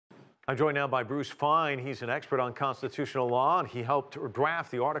I'm joined now by Bruce Fein. He's an expert on constitutional law, and he helped draft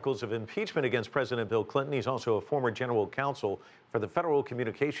the articles of impeachment against President Bill Clinton. He's also a former general counsel for the Federal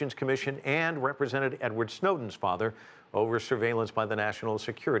Communications Commission and represented Edward Snowden's father over surveillance by the National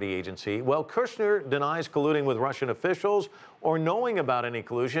Security Agency. Well, Kushner denies colluding with Russian officials or knowing about any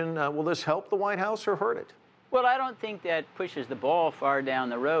collusion. Will this help the White House or hurt it? Well, I don't think that pushes the ball far down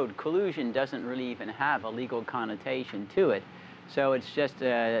the road. Collusion doesn't really even have a legal connotation to it. So it's just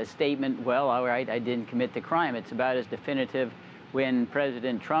a statement, well, all right, I didn't commit the crime. It's about as definitive when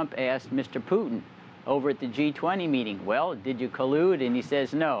President Trump asked Mr. Putin over at the G20 meeting, well, did you collude? And he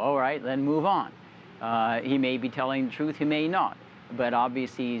says, no. All right, then move on. He may be telling the truth, he may not. But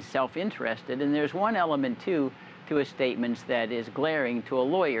obviously he's self-interested. And there's one element, too, to his statements that is glaring to a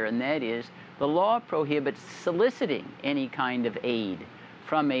lawyer, and that is the law prohibits soliciting any kind of aid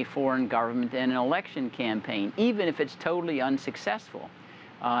from a foreign government in an election campaign, even if it's totally unsuccessful.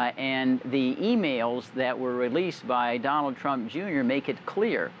 And the emails that were released by Donald Trump Jr. make it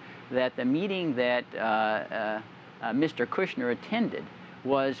clear that the meeting that Mr. Kushner attended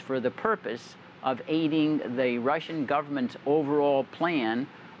was for the purpose of aiding the Russian government's overall plan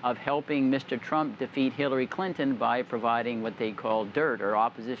of helping Mr. Trump defeat Hillary Clinton by providing what they call dirt or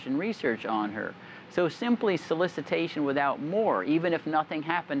opposition research on her. So simply solicitation without more, even if nothing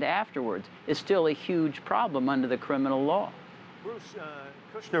happened afterwards, is still a huge problem under the criminal law. Bruce,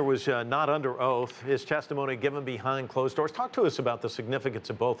 Kushner was not under oath. His testimony given behind closed doors. Talk to us about the significance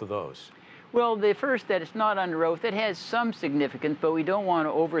of both of those. Well, the first, that it's not under oath, it has some significance, but we don't want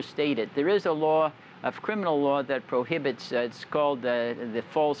to overstate it. There is a law, a criminal law that prohibits, it's called the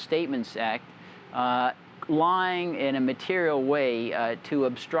False Statements Act, lying in a material way to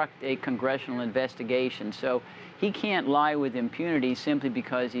obstruct a congressional investigation. So he can't lie with impunity simply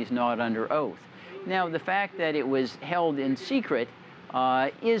because he's not under oath. Now, the fact that it was held in secret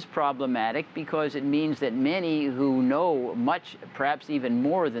is problematic because it means that many who know much, perhaps even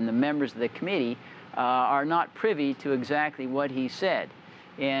more than the members of the committee, are not privy to exactly what he said.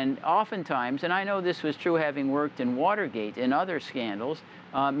 And oftentimes, and I know this was true having worked in Watergate and other scandals,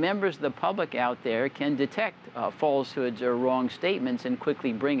 members of the public out there can detect falsehoods or wrong statements and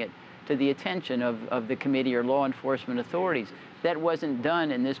quickly bring it to the attention of the committee or law enforcement authorities. That wasn't done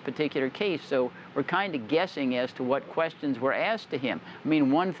in this particular case, so we're kind of guessing as to what questions were asked to him. I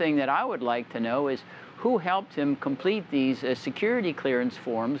mean, one thing that I would like to know is who helped him complete these security clearance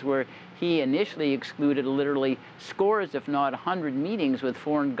forms where he initially excluded literally scores, if not 100 meetings with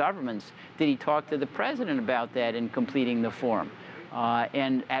foreign governments. Did he talk to the president about that in completing the form?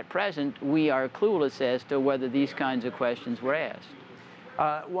 And at present, we are clueless as to whether these kinds of questions were asked.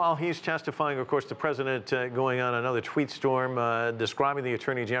 While he's testifying, of course, the president going on another tweet storm, describing the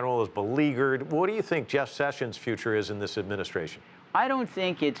attorney general as beleaguered. What do you think Jeff Sessions' future is in this administration? I don't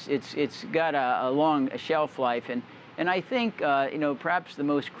think it's got a long shelf life, and I think you know, perhaps the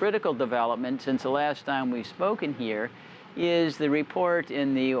most critical development since the last time we've spoken here is the report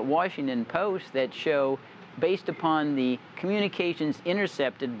in the Washington Post that show, based upon the communications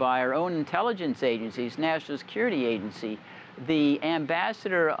intercepted by our own intelligence agencies, National Security Agency, the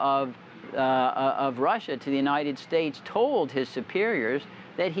ambassador of Russia to the United States told his superiors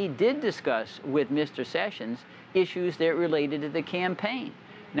that he did discuss with Mr. Sessions issues that related to the campaign.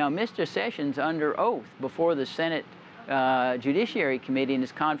 Now, Mr. Sessions, under oath before the Senate Judiciary Committee in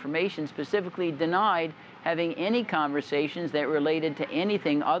his confirmation, specifically denied having any conversations that related to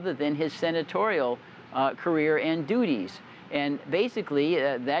anything other than his senatorial career and duties. And basically,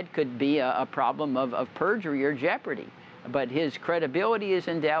 that could be a problem of perjury or jeopardy. But his credibility is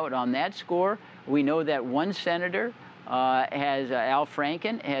in doubt on that score. We know that one senator, Al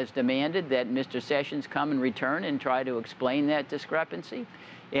Franken, has demanded that Mr. Sessions come and return and try to explain that discrepancy.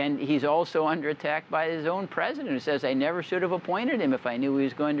 And he's also under attack by his own president, who says, I never should have appointed him if I knew he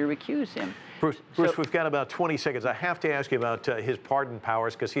was going to recuse him. Bruce, we've got about 20 seconds. I have to ask you about his pardon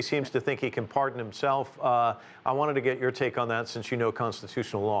powers, because he seems to think he can pardon himself. I wanted to get your take on that, since you know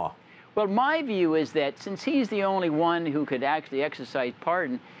constitutional law. Well, my view is that since he's the only one who could actually exercise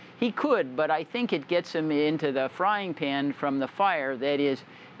pardon, he could, but I think it gets him into the frying pan from the fire. That is,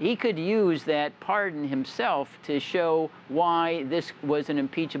 he could use that pardon himself to show why this was an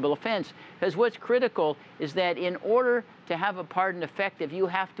impeachable offense. Because what's critical is that in order to have a pardon effective, you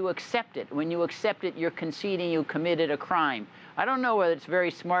have to accept it. When you accept it, you're conceding you committed a crime. I don't know whether it's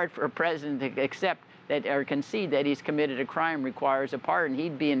very smart for a president to accept that or concede that he's committed a crime requires a pardon.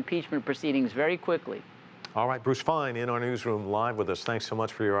 He'd be in impeachment proceedings very quickly. All right, Bruce Fein in our newsroom live with us. Thanks so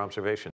much for your observation.